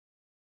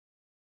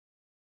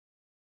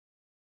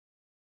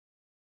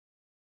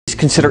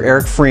consider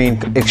Eric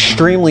Frein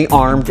extremely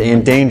armed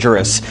and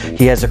dangerous.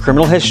 He has a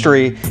criminal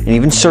history and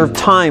even served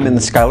time in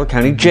the Schuyler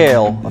County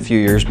Jail a few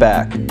years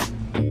back.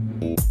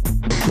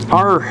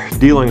 Our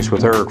dealings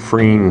with Eric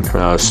Frein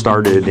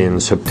started in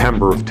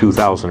September of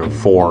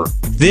 2004.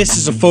 This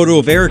is a photo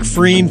of Eric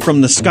Frein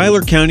from the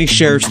Schuyler County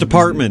Sheriff's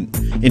Department.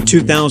 In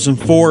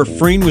 2004,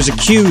 Frein was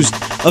accused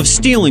of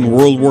stealing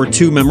World War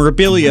II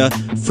memorabilia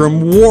from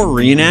war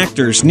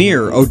reenactors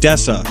near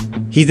Odessa.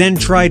 He then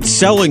tried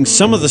selling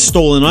some of the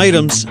stolen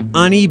items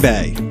on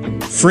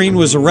eBay. Frein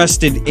was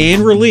arrested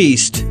and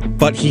released,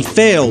 but he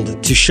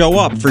failed to show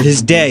up for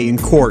his day in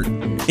court.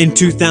 In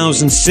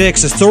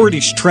 2006,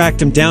 authorities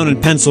tracked him down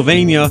in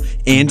Pennsylvania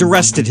and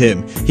arrested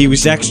him. He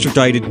was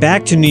extradited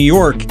back to New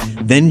York,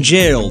 then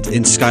jailed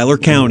in Schuyler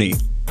County.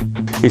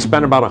 He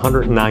spent about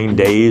 109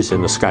 days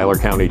in the Schuyler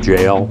County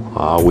Jail.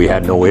 We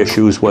had no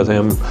issues with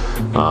him.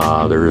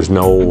 There's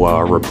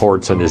no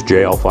reports in his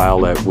jail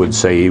file that would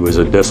say he was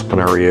a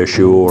disciplinary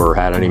issue or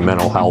had any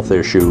mental health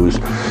issues.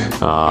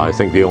 I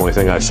think the only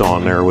thing I saw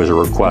in there was a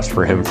request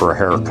for him for a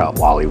haircut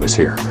while he was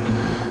here.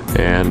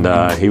 And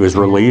he was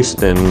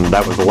released, and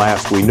that was the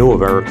last we knew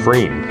of Eric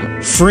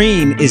Frein.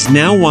 Frein is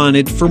now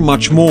wanted for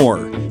much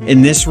more.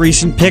 In this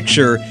recent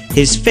picture,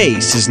 his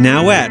face is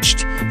now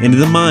etched into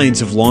the minds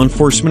of law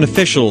enforcement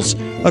officials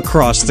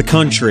across the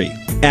country.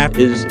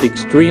 Is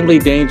extremely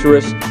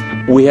dangerous.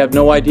 We have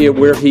no idea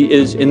where he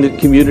is in the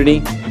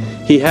community.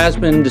 He has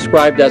been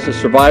described as a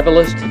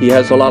survivalist. He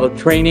has a lot of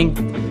training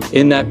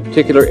in that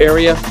particular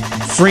area.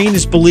 Frein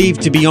is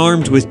believed to be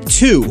armed with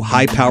 2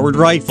 high-powered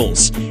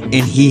rifles,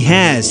 and he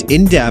has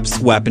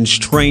in-depth weapons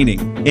training.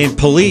 And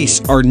police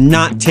are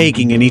not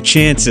taking any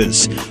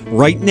chances.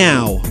 Right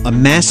now, a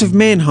massive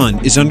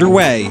manhunt is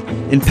underway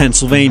in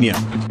Pennsylvania.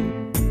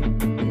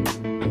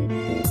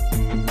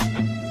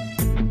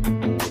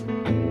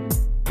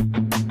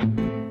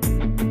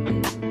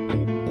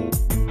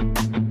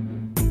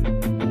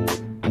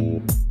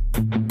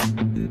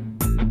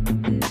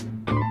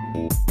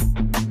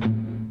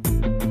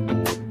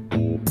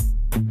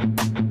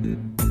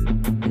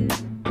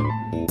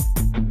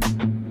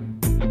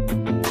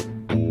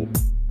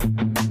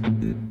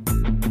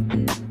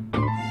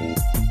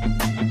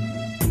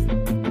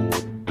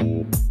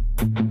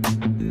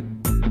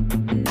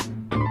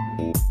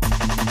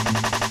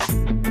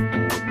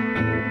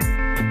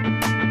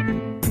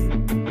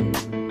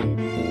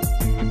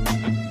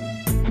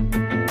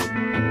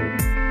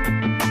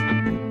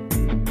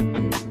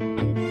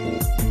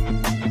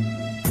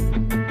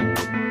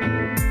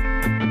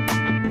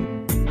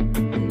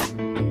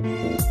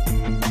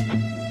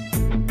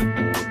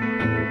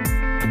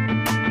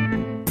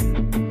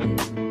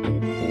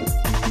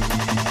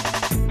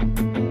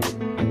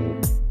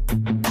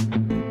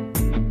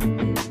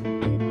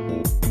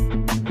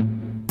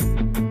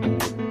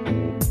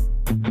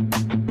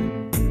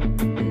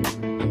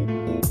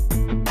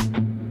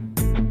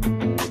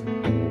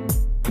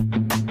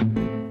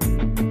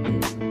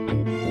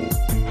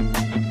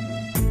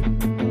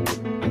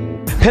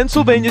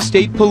 Pennsylvania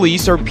State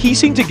Police are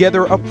piecing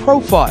together a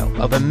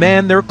profile of a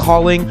man they're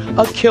calling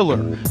a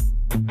killer.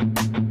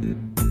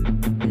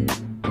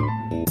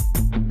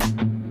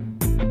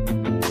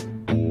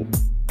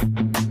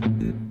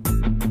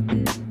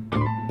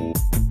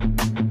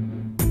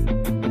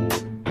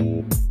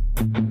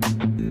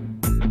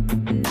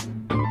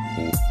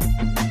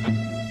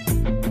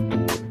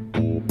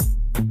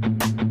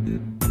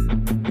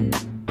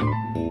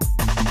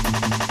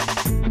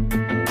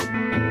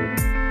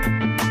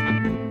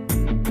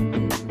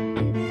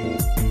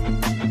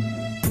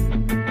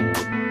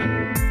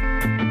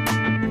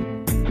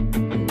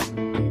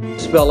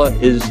 This fella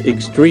is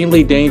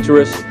extremely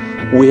dangerous.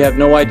 We have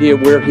no idea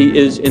where he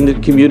is in the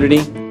community.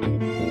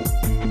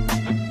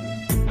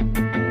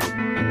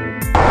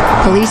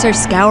 Police are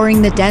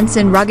scouring the dense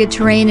and rugged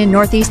terrain in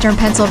northeastern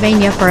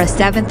Pennsylvania for a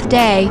 7th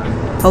day,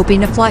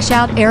 hoping to flush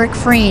out Eric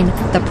Frein,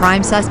 the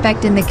prime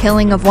suspect in the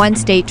killing of one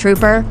state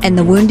trooper and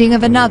the wounding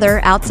of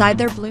another outside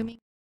their Blooming